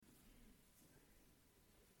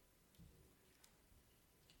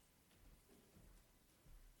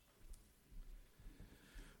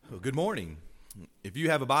Well, good morning. If you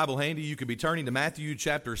have a Bible handy, you could be turning to Matthew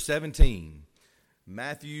chapter 17.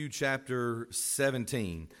 Matthew chapter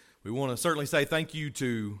 17. We want to certainly say thank you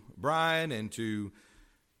to Brian and to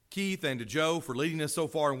Keith and to Joe for leading us so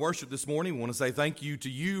far in worship this morning. We want to say thank you to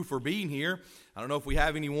you for being here. I don't know if we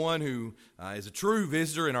have anyone who is a true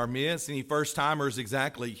visitor in our midst, any first-timers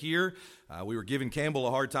exactly here. We were giving Campbell a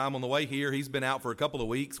hard time on the way here. He's been out for a couple of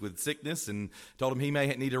weeks with sickness and told him he may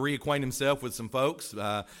need to reacquaint himself with some folks.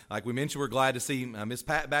 Like we mentioned, we're glad to see Miss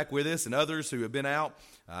Pat back with us and others who have been out,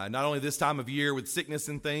 not only this time of year with sickness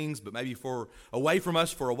and things, but maybe away from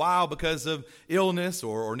us for a while because of illness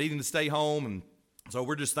or needing to stay home. And so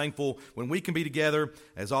we're just thankful when we can be together.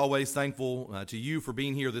 As always, thankful to you for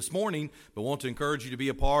being here this morning, but want to encourage you to be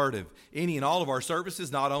a part of any and all of our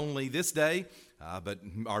services, not only this day, but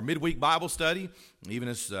our midweek Bible study, even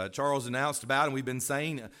as Charles announced about and we've been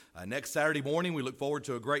saying, next Saturday morning, we look forward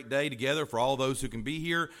to a great day together for all those who can be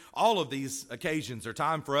here. All of these occasions are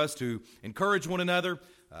time for us to encourage one another,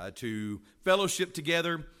 to fellowship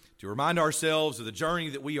together, to remind ourselves of the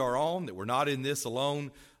journey that we are on, that we're not in this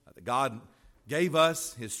alone, that God gave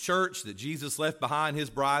us his church, that Jesus left behind his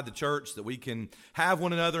bride, the church, that we can have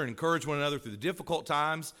one another and encourage one another through the difficult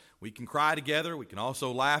times. We can cry together. We can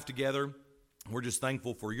also laugh together. We're just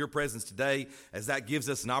thankful for your presence today, as that gives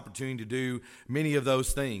us an opportunity to do many of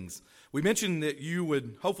those things. We mentioned that you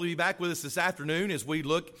would hopefully be back with us this afternoon as we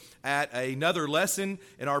look at another lesson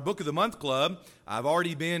in our Book of the Month Club. I've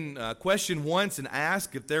already been questioned once and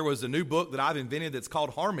asked if there was a new book that I've invented that's called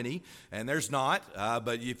Harmony, and there's not.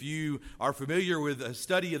 But if you are familiar with a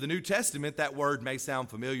study of the New Testament, that word may sound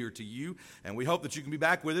familiar to you. And we hope that you can be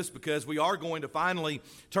back with us because we are going to finally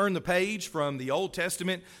turn the page from the Old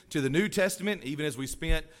Testament to the New Testament, even as we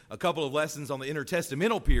spent a couple of lessons on the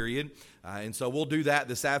intertestamental period. And so we'll do that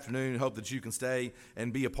this afternoon and hope that you can stay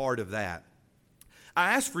and be a part of that.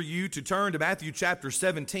 I ask for you to turn to Matthew chapter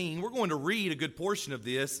 17. We're going to read a good portion of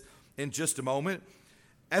this in just a moment.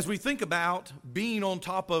 As we think about being on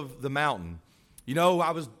top of the mountain, you know,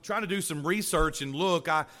 I was trying to do some research and look,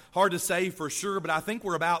 hard to say for sure, but I think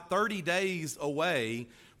we're about 30 days away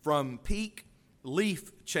from peak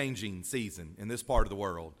leaf changing season in this part of the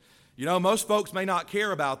world. You know, most folks may not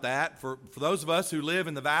care about that. For those of us who live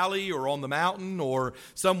in the valley or on the mountain or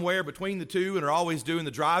somewhere between the two and are always doing the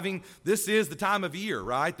driving, this is the time of year,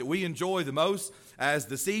 right, that we enjoy the most as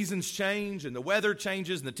the seasons change and the weather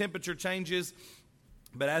changes and the temperature changes,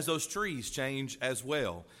 but as those trees change as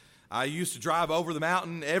well. I used to drive over the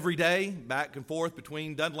mountain every day, back and forth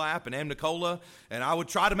between Dunlap and Amnicola, and I would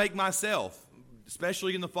try to make myself,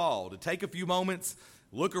 especially in the fall, to take a few moments,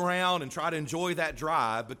 look around and try to enjoy that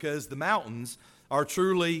drive because the mountains are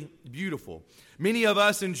truly beautiful. Many of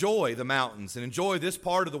us enjoy the mountains and enjoy this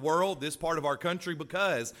part of the world, this part of our country,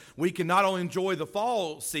 because we can not only enjoy the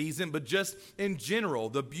fall season, but just in general,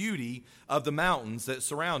 the beauty of the mountains that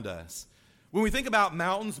surround us. When we think about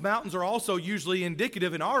mountains, mountains are also usually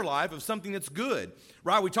indicative in our life of something that's good,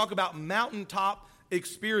 right? We talk about mountaintop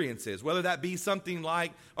experiences, whether that be something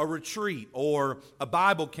like a retreat or a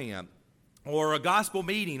Bible camp, or a gospel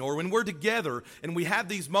meeting, or when we're together and we have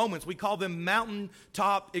these moments, we call them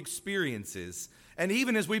mountaintop experiences. And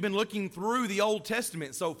even as we've been looking through the Old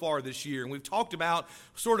Testament so far this year, and we've talked about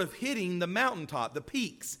sort of hitting the mountaintop, the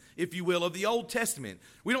peaks, if you will, of the Old Testament.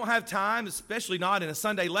 We don't have time, especially not in a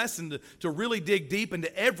Sunday lesson, to really dig deep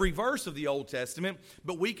into every verse of the Old Testament,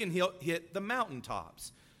 but we can hit the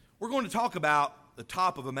mountaintops. We're going to talk about the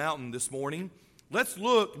top of a mountain this morning. Let's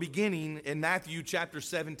look beginning in Matthew chapter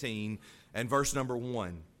 17 and verse number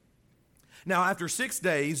 1. Now, after 6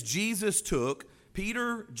 days, Jesus took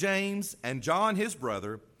Peter, James, and John, his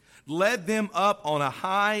brother, led them up on a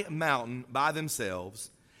high mountain by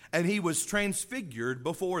themselves, and he was transfigured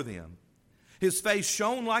before them. His face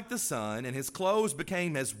shone like the sun, and his clothes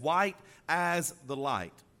became as white as the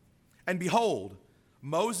light. And behold,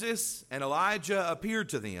 Moses and Elijah appeared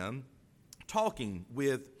to them, talking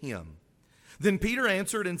with him. Then Peter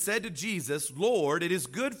answered and said to Jesus, Lord, it is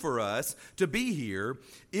good for us to be here.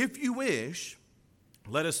 If you wish,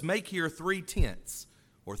 let us make here 3 tents,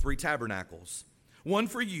 or 3 tabernacles, one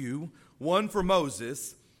for you, one for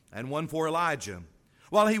Moses, and one for Elijah.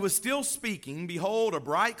 While he was still speaking, behold, a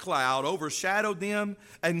bright cloud overshadowed them,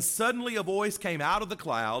 and suddenly a voice came out of the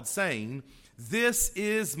cloud, saying, This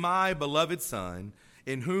is my beloved Son,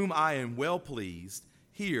 in whom I am well pleased.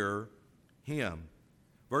 Hear him.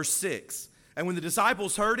 Verse 6. And when the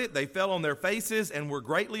disciples heard it, they fell on their faces and were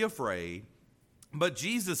greatly afraid. But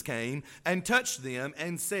Jesus came and touched them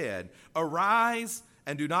and said, Arise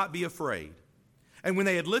and do not be afraid. And when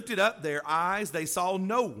they had lifted up their eyes, they saw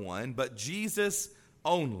no one but Jesus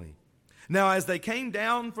only. Now as they came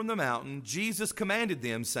down from the mountain, Jesus commanded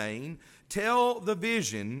them, saying, "Tell the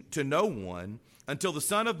vision to no one until the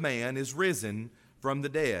Son of Man is risen from the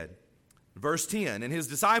dead." Verse 10, and his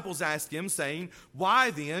disciples asked him, saying, "Why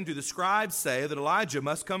then do the scribes say that Elijah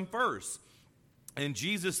must come first?" And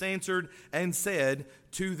Jesus answered and said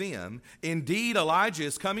to them, "Indeed, Elijah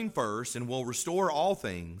is coming first and will restore all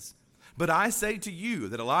things. But I say to you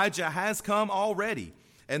that Elijah has come already,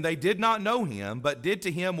 and they did not know him, but did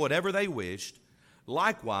to him whatever they wished.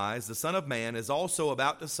 Likewise, the Son of Man is also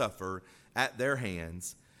about to suffer at their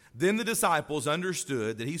hands." Then the disciples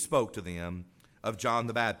understood that he spoke to them of John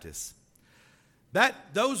the Baptist.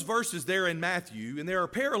 Those verses there in Matthew, and there are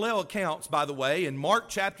parallel accounts, by the way, in Mark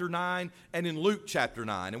chapter 9 and in Luke chapter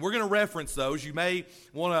 9. And we're going to reference those. You may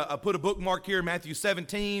want to put a bookmark here in Matthew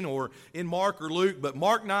 17 or in Mark or Luke, but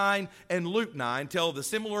Mark 9 and Luke 9 tell the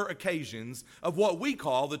similar occasions of what we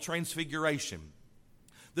call the Transfiguration.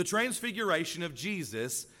 The Transfiguration of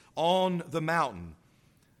Jesus on the mountain.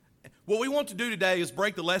 What we want to do today is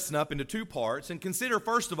break the lesson up into two parts and consider,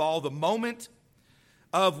 first of all, the moment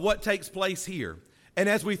of what takes place here. And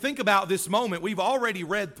as we think about this moment, we've already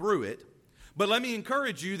read through it, but let me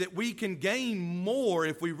encourage you that we can gain more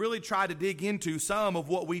if we really try to dig into some of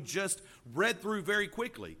what we just read through very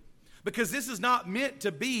quickly. Because this is not meant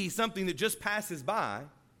to be something that just passes by,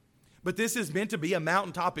 but this is meant to be a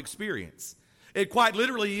mountaintop experience. It quite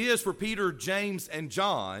literally is for Peter, James, and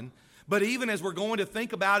John. But even as we're going to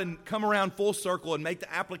think about and come around full circle and make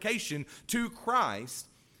the application to Christ,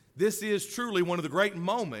 this is truly one of the great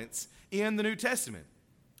moments in the New Testament.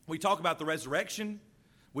 We talk about the resurrection.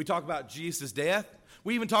 We talk about Jesus' death.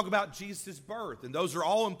 We even talk about Jesus' birth. And those are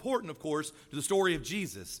all important, of course, to the story of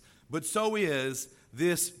Jesus. But so is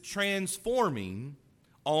this transforming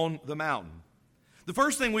on the mountain. The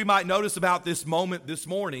first thing we might notice about this moment this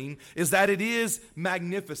morning is that it is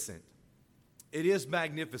magnificent. It is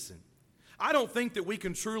magnificent. I don't think that we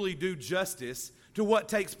can truly do justice to what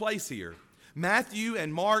takes place here. Matthew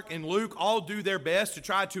and Mark and Luke all do their best to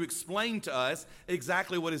try to explain to us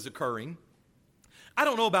exactly what is occurring. I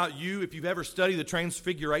don't know about you if you've ever studied the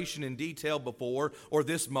Transfiguration in detail before or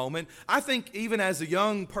this moment. I think even as a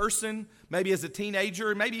young person, maybe as a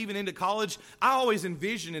teenager, maybe even into college, I always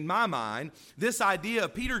envision in my mind this idea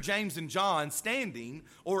of Peter, James, and John standing,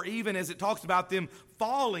 or even as it talks about them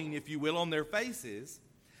falling, if you will, on their faces,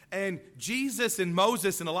 and Jesus and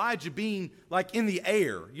Moses and Elijah being like in the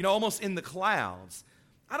air, almost in the clouds.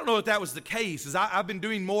 I don't know if that was the case. As I've been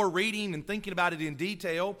doing more reading and thinking about it in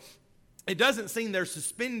detail, it doesn't seem they're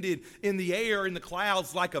suspended in the air, in the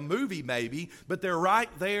clouds like a movie maybe, but they're right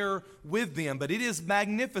there with them. But it is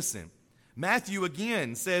magnificent. Matthew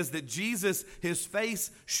again says that Jesus, his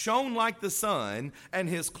face shone like the sun, and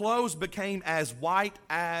his clothes became as white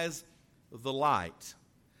as the light.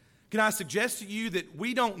 Can I suggest to you that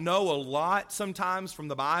we don't know a lot sometimes from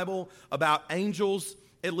the Bible about angels,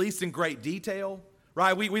 at least in great detail,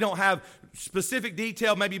 right? We don't have specific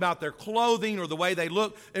detail maybe about their clothing or the way they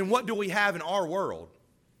look. And what do we have in our world?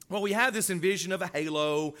 Well, we have this envision of a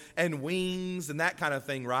halo and wings and that kind of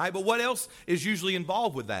thing, right? But what else is usually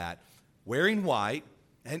involved with that? Wearing white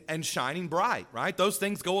and shining bright, right? Those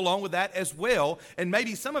things go along with that as well. And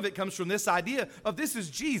maybe some of it comes from this idea of this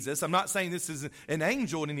is Jesus. I'm not saying this is an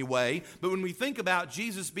angel in any way, but when we think about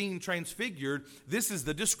Jesus being transfigured, this is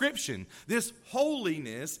the description. This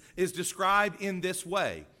holiness is described in this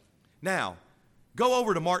way. Now, go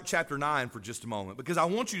over to Mark chapter 9 for just a moment, because I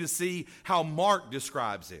want you to see how Mark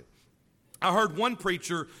describes it. I heard one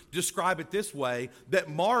preacher describe it this way,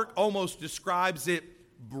 that Mark almost describes it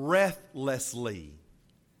breathlessly.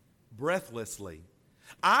 Breathlessly.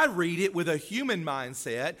 I read it with a human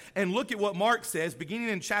mindset and look at what Mark says, beginning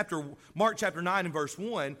in Mark chapter 9 and verse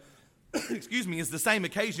 1, is the same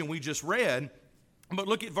occasion we just read, but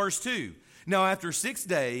look at verse 2. Now after 6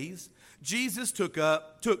 days, Jesus took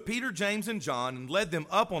Peter, James, and John and led them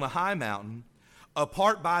up on a high mountain,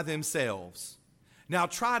 apart by themselves. Now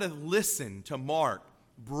try to listen to Mark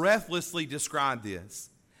breathlessly describe this.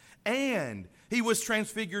 And he was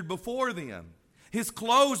transfigured before them. His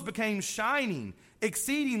clothes became shining,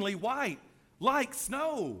 exceedingly white, like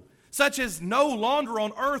snow, such as no launder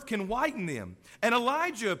on earth can whiten them. And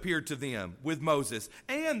Elijah appeared to them with Moses,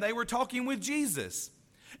 and they were talking with Jesus.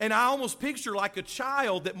 And I almost picture like a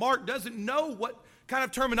child that Mark doesn't know what kind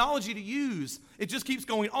of terminology to use. It just keeps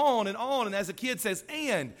going on, and as a kid says,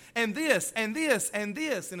 and this, and this, and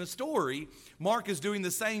this. In a story, Mark is doing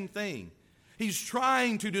the same thing. He's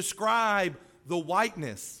trying to describe the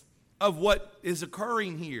whiteness of what is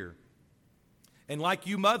occurring here. And like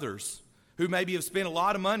you mothers who maybe have spent a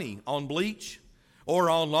lot of money on bleach or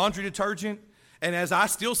on laundry detergent, And as I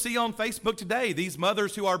still see on Facebook today, these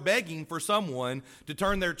mothers who are begging for someone to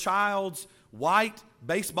turn their child's white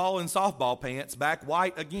baseball and softball pants back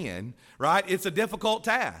white again, right? It's a difficult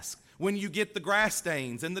task when you get the grass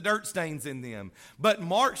stains and the dirt stains in them. But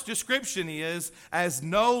Mark's description is, as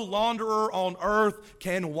no launderer on earth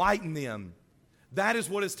can whiten them. That is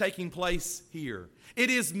what is taking place here. It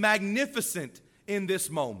is magnificent in this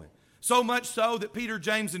moment. So much so that Peter,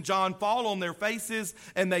 James, and John fall on their faces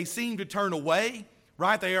and they seem to turn away,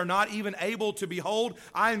 right? They are not even able to behold.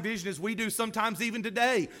 I envision, as we do sometimes even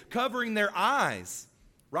today, covering their eyes,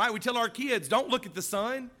 right? We tell our kids, don't look at the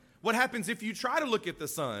sun. What happens if you try to look at the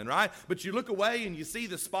sun, right? But you look away and you see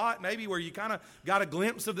the spot maybe where you kind of got a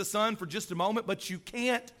glimpse of the sun for just a moment, but you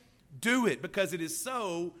can't do it because it is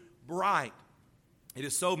so bright. It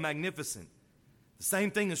is so magnificent. The same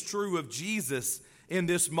thing is true of Jesus in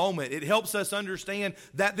this moment. It helps us understand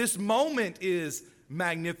that this moment is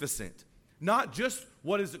magnificent. Not just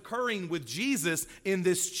what is occurring with Jesus in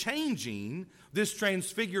this changing, this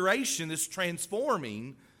transfiguration, this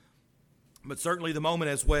transforming, but certainly the moment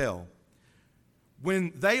as well.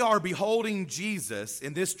 When they are beholding Jesus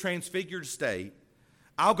in this transfigured state,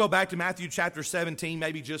 I'll go back to Matthew chapter 17,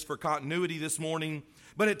 maybe just for continuity this morning,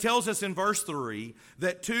 but it tells us in verse 3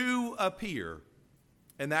 that two appear,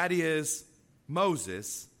 and that is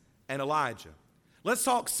Moses and Elijah. Let's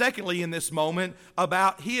talk secondly in this moment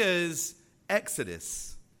about his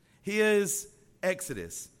exodus. His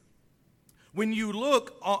exodus. When you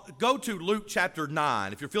look, go to Luke chapter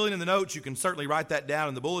 9. If you're filling in the notes, you can certainly write that down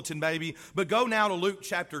in the bulletin, maybe. But go now to Luke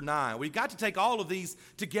chapter 9. We've got to take all of these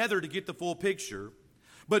together to get the full picture.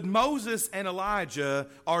 But Moses and Elijah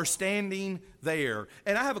are standing there.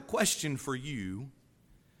 And I have a question for you.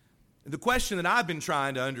 The question that I've been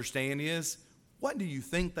trying to understand is, what do you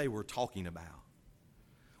think they were talking about?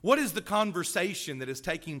 What is the conversation that is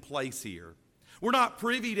taking place here? We're not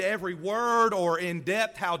privy to every word or in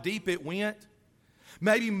depth how deep it went.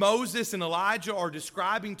 Maybe Moses and Elijah are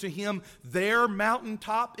describing to him their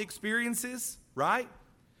mountaintop experiences, right?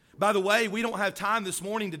 By the way, we don't have time this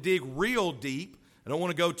morning to dig real deep. I don't want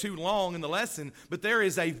to go too long in the lesson, but there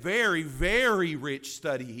is a very, very rich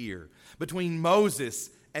study here between Moses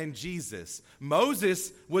and Jesus.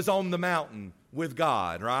 Moses was on the mountain with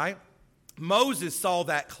God, right? Moses saw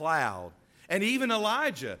that cloud. And even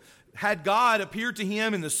Elijah, had God appeared to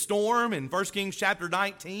him in the storm in 1 Kings chapter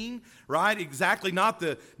 19, right? Exactly not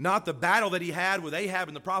the battle that he had with Ahab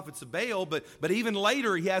and the prophets of Baal, but even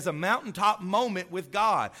later he has a mountaintop moment with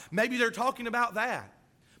God. Maybe they're talking about that.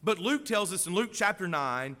 But Luke tells us in Luke chapter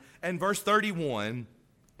 9 and verse 31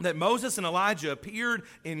 that Moses and Elijah appeared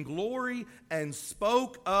in glory and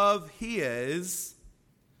spoke of his,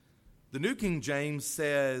 the New King James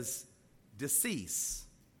says, decease.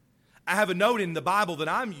 I have a note in the Bible that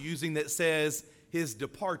I'm using that says his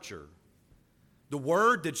departure. The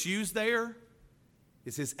word that's used there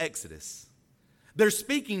is his exodus. They're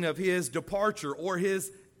speaking of his departure or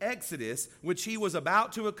his exodus, which he was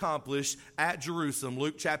about to accomplish at Jerusalem,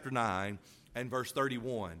 Luke chapter 9 and verse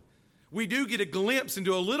 31. We do get a glimpse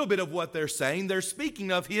into a little bit of what they're saying. They're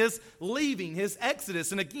speaking of his leaving, his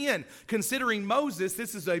exodus. And again, considering Moses,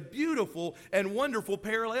 this is a beautiful and wonderful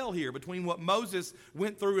parallel here between what Moses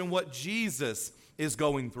went through and what Jesus is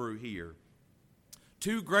going through here.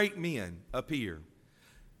 Two great men appear.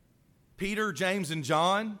 Peter, James, and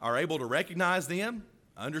John are able to recognize them,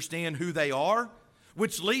 understand who they are,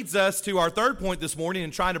 which leads us to our third point this morning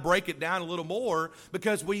and trying to break it down a little more,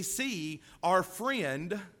 because we see our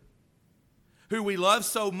friend who we love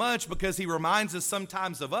so much because he reminds us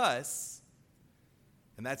sometimes of us,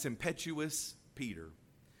 and that's impetuous Peter.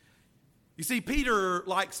 You see, Peter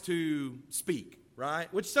likes to speak, right?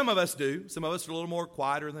 Which some of us do. Some of us are a little more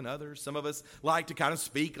quieter than others. Some of us like to kind of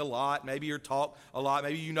speak a lot, maybe or talk a lot.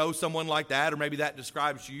 Maybe you know someone like that, or maybe that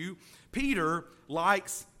describes you. Peter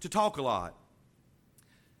likes to talk a lot.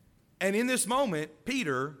 And in this moment,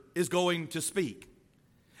 Peter is going to speak.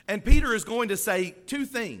 And Peter is going to say two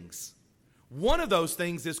things. One of those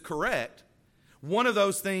things is correct. One of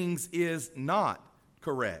those things is not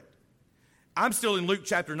correct. I'm still in Luke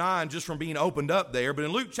chapter 9 just from being opened up there. But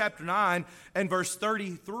in Luke chapter 9 and verse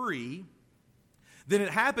 33, then it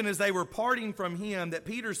happened as they were parting from him that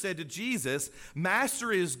Peter said to Jesus,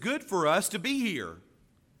 "Master, it is good for us to be here."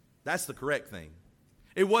 That's the correct thing.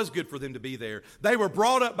 It was good for them to be there. They were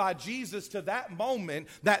brought up by Jesus to that moment,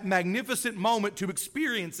 that magnificent moment, to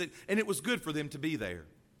experience it, and it was good for them to be there.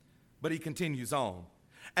 But he continues on.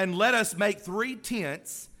 "And let us make 3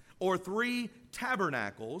 tents or 3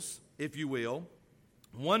 tabernacles, if you will,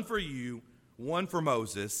 one for you, one for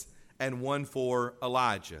Moses, and one for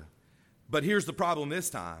Elijah." But here's the problem this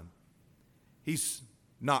time. he's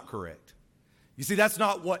not correct. You see, that's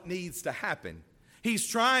not what needs to happen. He's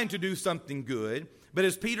trying to do something good, but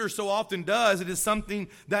as Peter so often does, it is something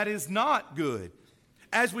that is not good.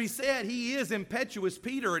 As we said, he is impetuous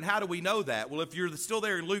Peter, and how do we know that? Well, if you're still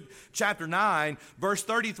there in Luke chapter 9, verse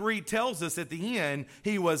 33 tells us at the end,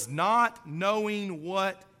 he was not knowing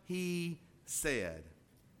what he said.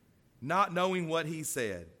 Not knowing what he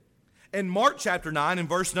said. In Mark chapter 9, in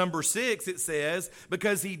verse number 6, it says,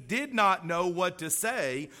 because he did not know what to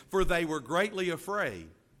say, for they were greatly afraid.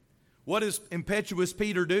 What does impetuous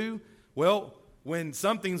Peter do? Well, when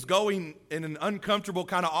something's going in an uncomfortable,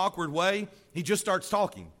 kind of awkward way, he just starts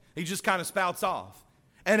talking. He just kind of spouts off.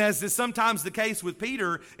 And as is sometimes the case with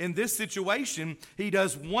Peter, in this situation, he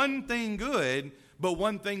does one thing good, but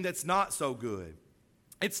one thing that's not so good.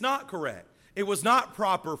 It's not correct. It was not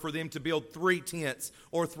proper for them to build 3 tents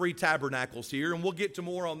or 3 tabernacles here, and we'll get to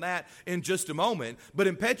more on that in just a moment. But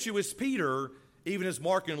impetuous Peter, even as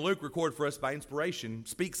Mark and Luke record for us by inspiration,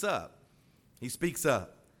 speaks up. He speaks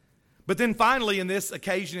up. But then finally, in this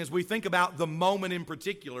occasion, as we think about the moment in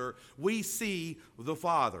particular, we see the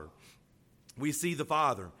Father. We see the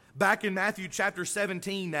Father. Back in Matthew chapter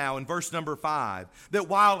 17 now, in verse number 5, that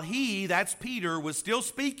while he, that's Peter, was still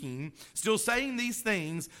speaking, still saying these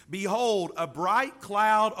things, behold, a bright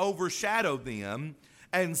cloud overshadowed them,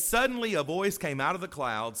 and suddenly a voice came out of the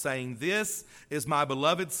cloud saying, this is my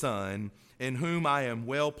beloved Son, in whom I am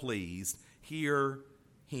well pleased. Hear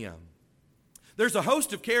him. There's a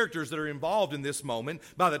host of characters that are involved in this moment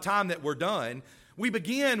by the time that we're done. We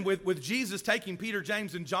begin with Jesus taking Peter,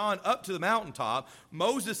 James, and John up to the mountaintop.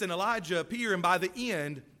 Moses and Elijah appear, and by the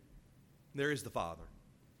end, there is the Father.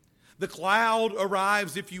 The cloud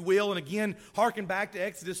arrives, if you will, and again, hearken back to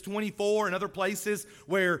Exodus 24 and other places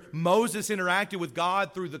where Moses interacted with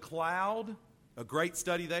God through the cloud. A great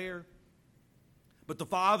study there. But the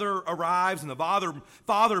Father arrives, and the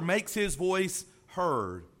Father makes his voice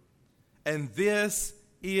heard. And this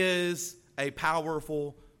is a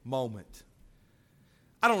powerful moment.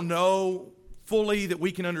 I don't know fully that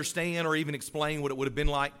we can understand or even explain what it would have been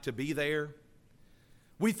like to be there.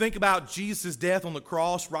 We think about Jesus' death on the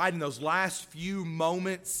cross right in those last few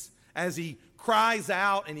moments as he cries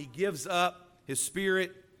out and he gives up his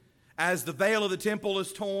spirit, as the veil of the temple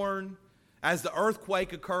is torn, as the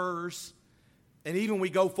earthquake occurs, and even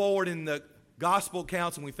we go forward in the gospel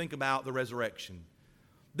accounts and we think about the resurrection.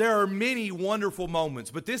 There are many wonderful moments,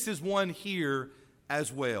 but this is one here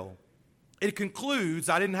as well. It concludes,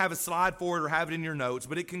 I didn't have a slide for it or have it in your notes,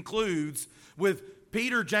 but it concludes with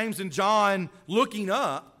Peter, James, and John looking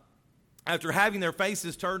up after having their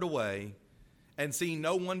faces turned away and seeing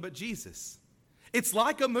no one but Jesus. It's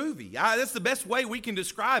like a movie. That's the best way we can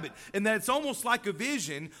describe it, in that it's almost like a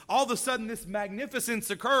vision. All of a sudden this magnificence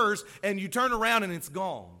occurs and you turn around and it's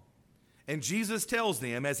gone. And Jesus tells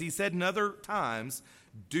them, as he said in other times,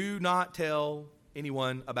 do not tell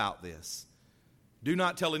anyone about this. Do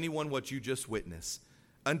not tell anyone what you just witnessed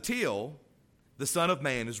until the Son of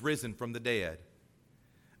Man is risen from the dead.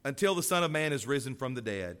 Until the Son of Man is risen from the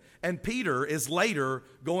dead. And Peter is later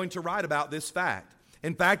going to write about this fact.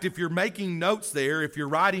 In fact, if you're making notes there, if you're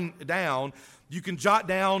writing down, you can jot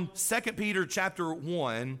down 2 Peter chapter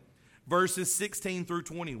 1, verses 16 through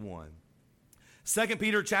 21. 2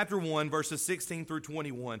 Peter chapter 1, verses 16 through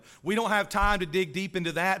 21. We don't have time to dig deep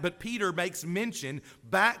into that, but Peter makes mention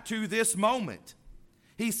back to this moment.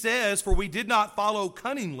 He says, for we did not follow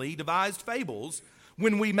cunningly devised fables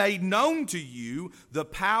when we made known to you the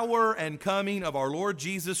power and coming of our Lord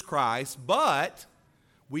Jesus Christ, but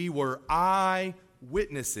we were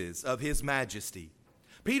eyewitnesses of his majesty.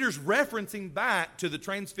 Peter's referencing back to the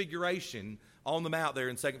transfiguration on the mount there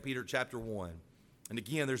in 2 Peter chapter 1. And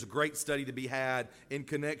again, there's a great study to be had in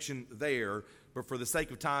connection there, but for the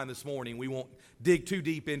sake of time this morning, we won't dig too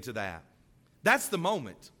deep into that. That's the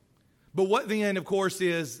moment. But what then, of course,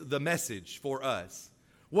 is the message for us?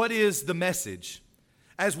 What is the message?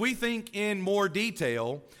 As we think in more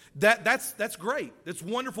detail, that's great. It's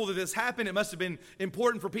wonderful that this happened. It must have been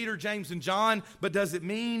important for Peter, James, and John, but does it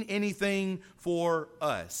mean anything for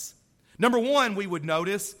us? Number one, we would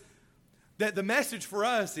notice that the message for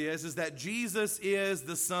us is that Jesus is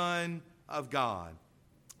the Son of God.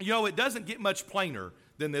 You know, it doesn't get much plainer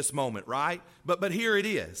than this moment, right? But here it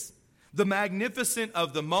is. The magnificence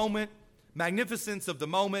of the moment,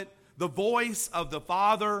 the voice of the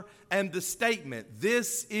Father, and the statement,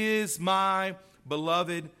 this is my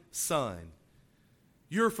beloved Son.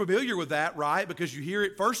 You're familiar with that, right? Because you hear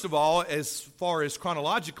it, first of all, as far as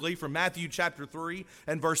chronologically from Matthew chapter 3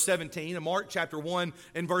 and verse 17 and Mark chapter 1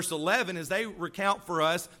 and verse 11 as they recount for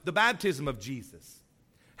us the baptism of Jesus.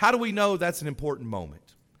 How do we know that's an important moment?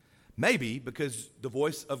 Maybe because the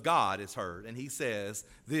voice of God is heard, and he says,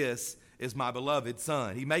 "This is my beloved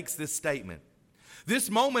Son." He makes this statement. This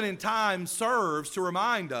moment in time serves to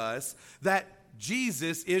remind us that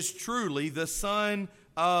Jesus is truly the Son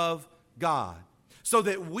of God, so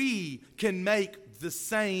that we can make the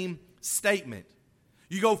same statement.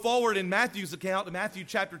 You go forward in Matthew's account to Matthew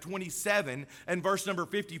chapter 27 and verse number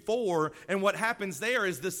 54, and what happens there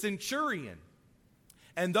is the centurion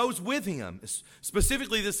and those with him,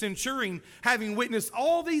 specifically the centurion, having witnessed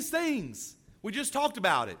all these things. We just talked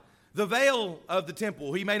about it. The veil of the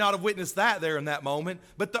temple, he may not have witnessed that there in that moment,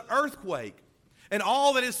 but the earthquake and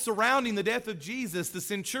all that is surrounding the death of Jesus, the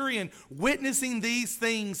centurion witnessing these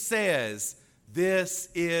things says, "This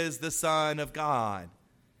is the Son of God."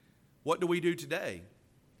 What do we do today?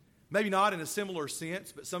 Maybe not in a similar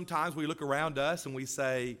sense, but sometimes we look around us and we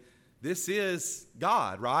say, "This is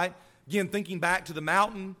God," right? Again, thinking back to the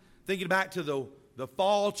mountain, thinking back to the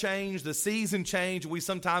fall change, the season change, we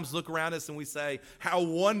sometimes look around us and we say, how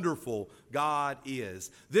wonderful God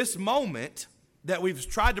is. This moment that we've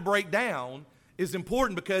tried to break down is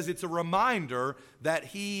important because it's a reminder that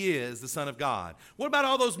he is the Son of God. What about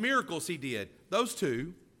all those miracles he did? Those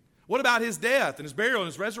two. What about his death and his burial and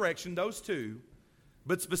his resurrection? Those two.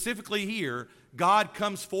 But specifically here, God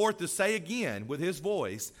comes forth to say again with his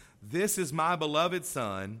voice, "This is my beloved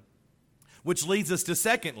Son," which leads us to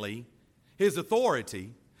secondly, his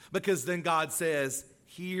authority, because then God says,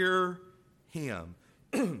 "Hear him."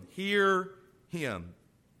 Hear him.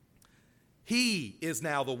 He is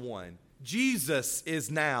now the one. Jesus is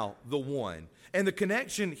now the one. And the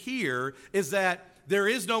connection here is that there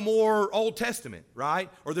is no more Old Testament, right?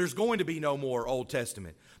 Or there's going to be no more Old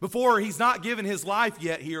Testament. Before, he's not given his life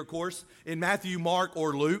yet here, of course, in Matthew, Mark,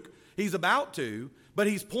 or Luke. He's about to, but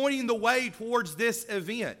he's pointing the way towards this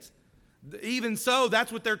event. Even so,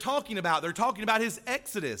 that's what they're talking about. They're talking about his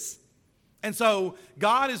exodus. And so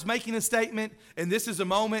God is making a statement, and this is a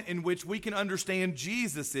moment in which we can understand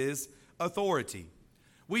Jesus' authority.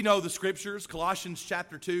 We know the scriptures, Colossians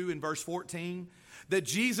chapter 2 and verse 14, that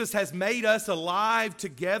Jesus has made us alive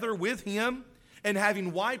together with him, and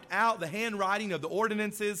having wiped out the handwriting of the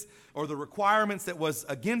ordinances or the requirements that was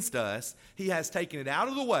against us, he has taken it out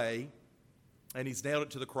of the way, and he's nailed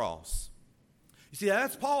it to the cross. You see,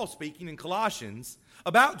 that's Paul speaking in Colossians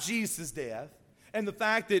about Jesus' death and the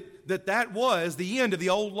fact that was the end of the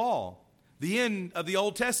old law, the end of the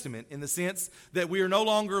Old Testament, in the sense that we are no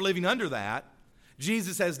longer living under that.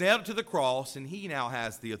 Jesus has nailed it to the cross, and he now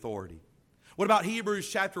has the authority. What about Hebrews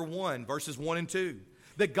chapter 1, verses 1 and 2?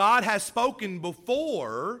 That God has spoken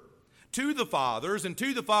before to the fathers and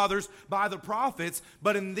to the fathers by the prophets,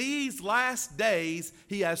 but in these last days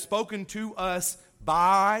he has spoken to us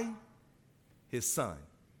by his Son.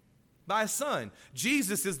 By his Son.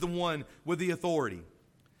 Jesus is the one with the authority.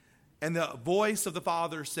 And the voice of the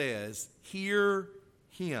Father says, "Hear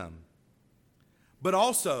him." But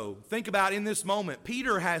also, think about in this moment,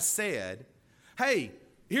 Peter has said, "Hey,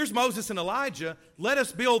 here's Moses and Elijah. Let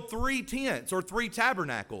us build 3 tents or 3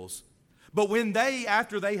 tabernacles." But when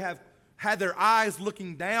after they have had their eyes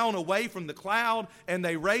looking down away from the cloud, and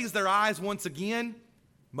they raise their eyes once again,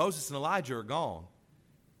 Moses and Elijah are gone,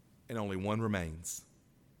 and only one remains.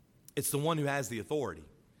 It's the one who has the authority.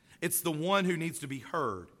 It's the one who needs to be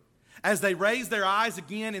heard. As they raise their eyes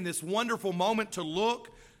again in this wonderful moment to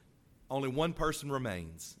look, only one person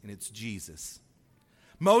remains, and it's Jesus.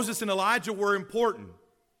 Moses and Elijah were important.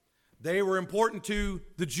 They were important to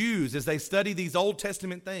the Jews as they study these Old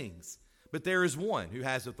Testament things. But there is one who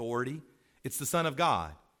has authority. It's the Son of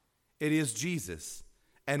God. It is Jesus.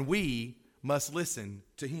 And we must listen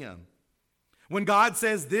to him. When God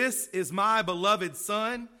says, "This is my beloved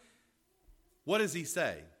Son," what does he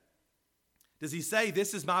say? Does he say,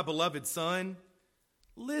 "This is my beloved Son"?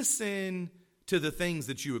 Listen to the things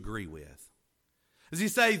that you agree with. Does he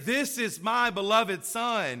say, "This is my beloved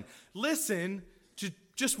Son"? Listen to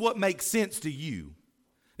just what makes sense to you.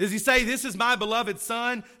 Does he say, "This is my beloved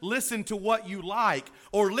Son"? Listen to what you like,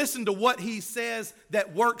 or listen to what he says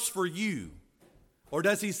that works for you. Or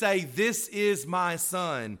does he say, "This is my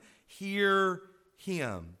Son, hear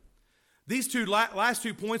him"? These last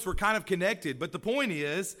two points were kind of connected, but the point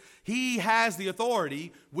is, he has the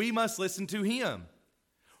authority. We must listen to him.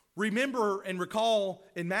 Remember and recall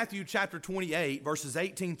in Matthew chapter 28, verses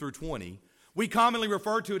 18 through 20, we commonly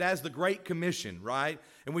refer to it as the Great Commission, right?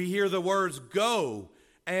 And we hear the words, "Go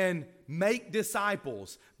and make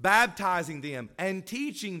disciples, baptizing them and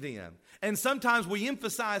teaching them." And sometimes we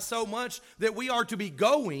emphasize so much that we are to be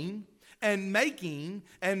going and making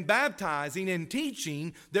and baptizing and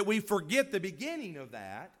teaching that we forget the beginning of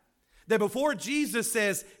that That before Jesus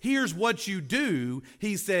says, here's what you do,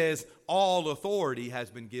 he says, all authority has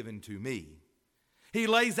been given to me. He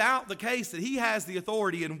lays out the case that he has the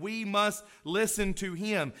authority and we must listen to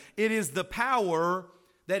him. It is the power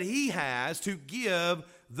that he has to give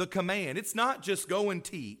the command. It's not just go and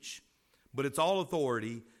teach, but it's all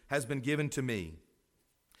authority has been given to me.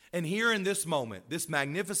 And here in this moment, this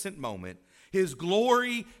magnificent moment, his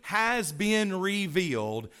glory has been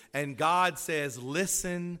revealed, and God says,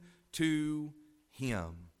 listen to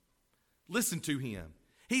him. Listen to him.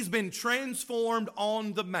 He's been transformed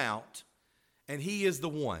on the mount, and he is the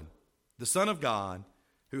one, the Son of God,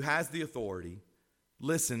 who has the authority.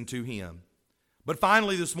 Listen to him. But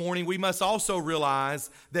finally this morning, we must also realize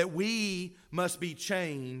that we must be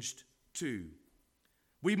changed too.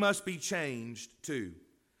 We must be changed too.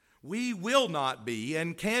 We will not be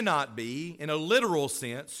and cannot be, in a literal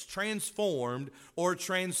sense, transformed or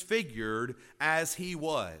transfigured as he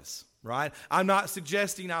was, right? I'm not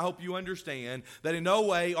suggesting, I hope you understand, that in no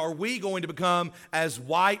way are we going to become as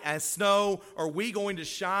white as snow, or are we going to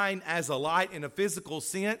shine as a light in a physical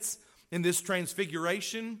sense in this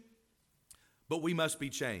transfiguration, but we must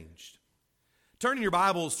be changed. Turn in your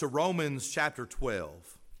Bibles to Romans chapter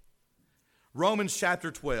 12. Romans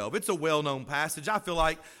chapter 12. It's a well-known passage. I feel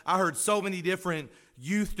like I heard so many different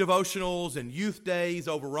youth devotionals and youth days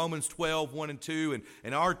over Romans 12, 1 and 2,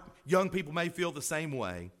 and our young people may feel the same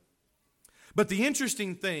way. But the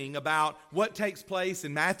interesting thing about what takes place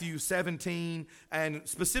in Matthew 17 and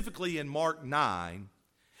specifically in Mark 9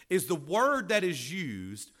 is the word that is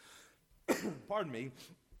used, pardon me,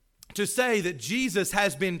 to say that Jesus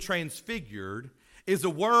has been transfigured is a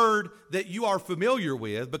word that you are familiar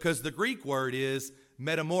with because the Greek word is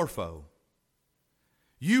metamorpho.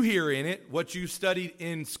 You hear in it what you studied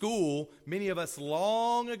in school, many of us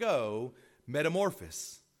long ago,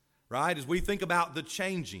 metamorphosis, right? As we think about the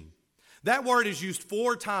changing. That word is used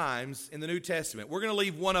 4 times in the New Testament. We're going to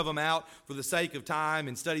leave one of them out for the sake of time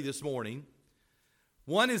and study this morning.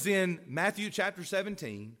 One is in Matthew chapter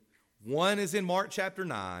 17, one is in Mark chapter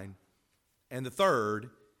 9, and the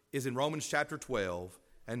third is in Romans chapter 12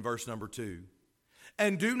 and verse number 2.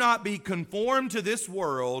 And do not be conformed to this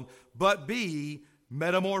world, but be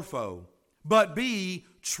metamorpho, but be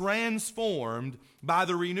transformed by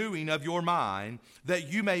the renewing of your mind,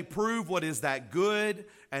 that you may prove what is that good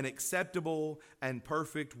and acceptable and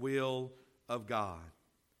perfect will of God.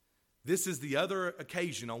 This is the other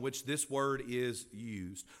occasion on which this word is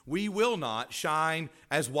used. We will not shine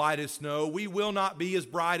as white as snow. We will not be as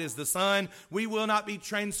bright as the sun. We will not be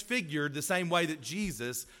transfigured the same way that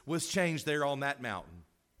Jesus was changed there on that mountain.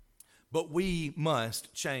 But we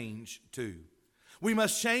must change too. We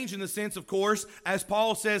must change in the sense, of course, as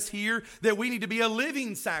Paul says here, that we need to be a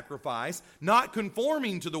living sacrifice, not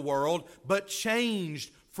conforming to the world, but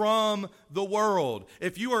changed from the world.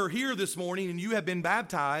 If you are here this morning and you have been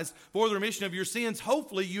baptized for the remission of your sins,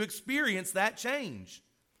 hopefully you experience that change.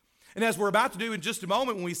 And as we're about to do in just a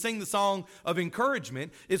moment when we sing the song of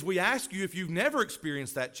encouragement, is we ask you if you've never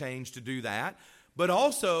experienced that change to do that, but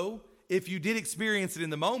also if you did experience it in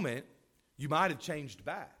the moment, you might have changed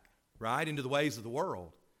back, right, into the ways of the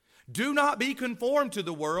world. Do not be conformed to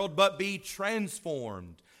the world, but be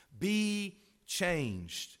transformed. Be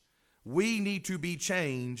changed. We need to be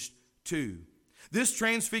changed too. This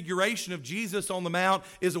transfiguration of Jesus on the Mount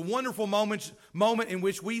is a wonderful moment in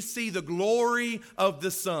which we see the glory of the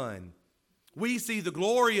Son. We see the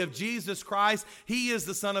glory of Jesus Christ. He is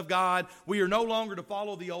the Son of God. We are no longer to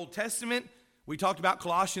follow the Old Testament. We talked about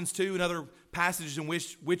Colossians 2 and other passages in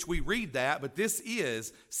which we read that, but this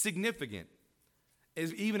is significant.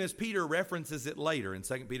 Even as Peter references it later in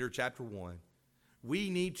 2 Peter chapter 1. We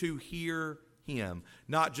need to hear him.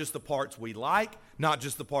 Not just the parts we like, not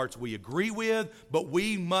just the parts we agree with, but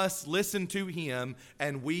we must listen to him,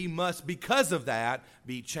 and we must, because of that,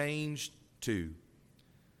 be changed too.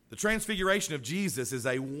 The transfiguration of Jesus is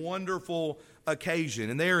a wonderful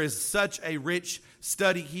occasion, and there is such a rich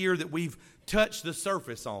study here that we've touched the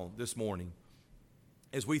surface on this morning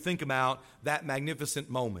as we think about that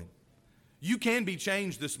magnificent moment. You can be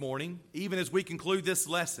changed this morning, even as we conclude this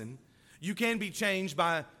lesson. You can be changed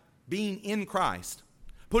by being in Christ,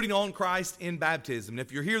 putting on Christ in baptism. And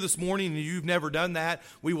if you're here this morning and you've never done that,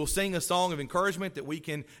 we will sing a song of encouragement that we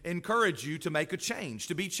can encourage you to make a change,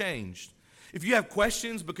 to be changed. If you have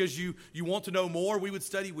questions because you want to know more, we would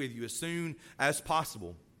study with you as soon as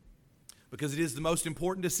possible, because it is the most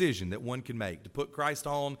important decision that one can make, to put Christ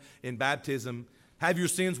on in baptism, have your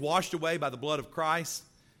sins washed away by the blood of Christ,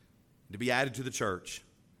 to be added to the church.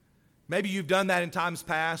 Maybe you've done that in times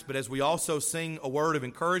past, but as we also sing a word of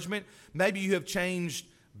encouragement, maybe you have changed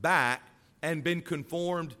back and been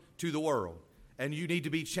conformed to the world, and you need to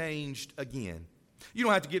be changed again. You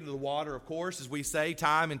don't have to get into the water, of course, as we say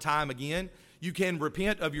time and time again. You can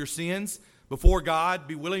repent of your sins before God,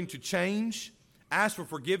 be willing to change, ask for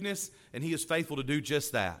forgiveness, and He is faithful to do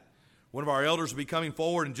just that. One of our elders will be coming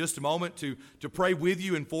forward in just a moment to pray with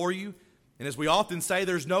you and for you. And as we often say,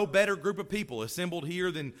 there's no better group of people assembled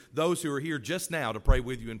here than those who are here just now to pray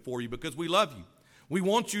with you and for you, because we love you. We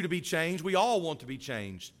want you to be changed. We all want to be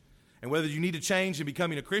changed. And whether you need to change in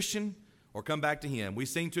becoming a Christian or come back to Him, we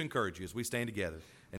sing to encourage you as we stand together.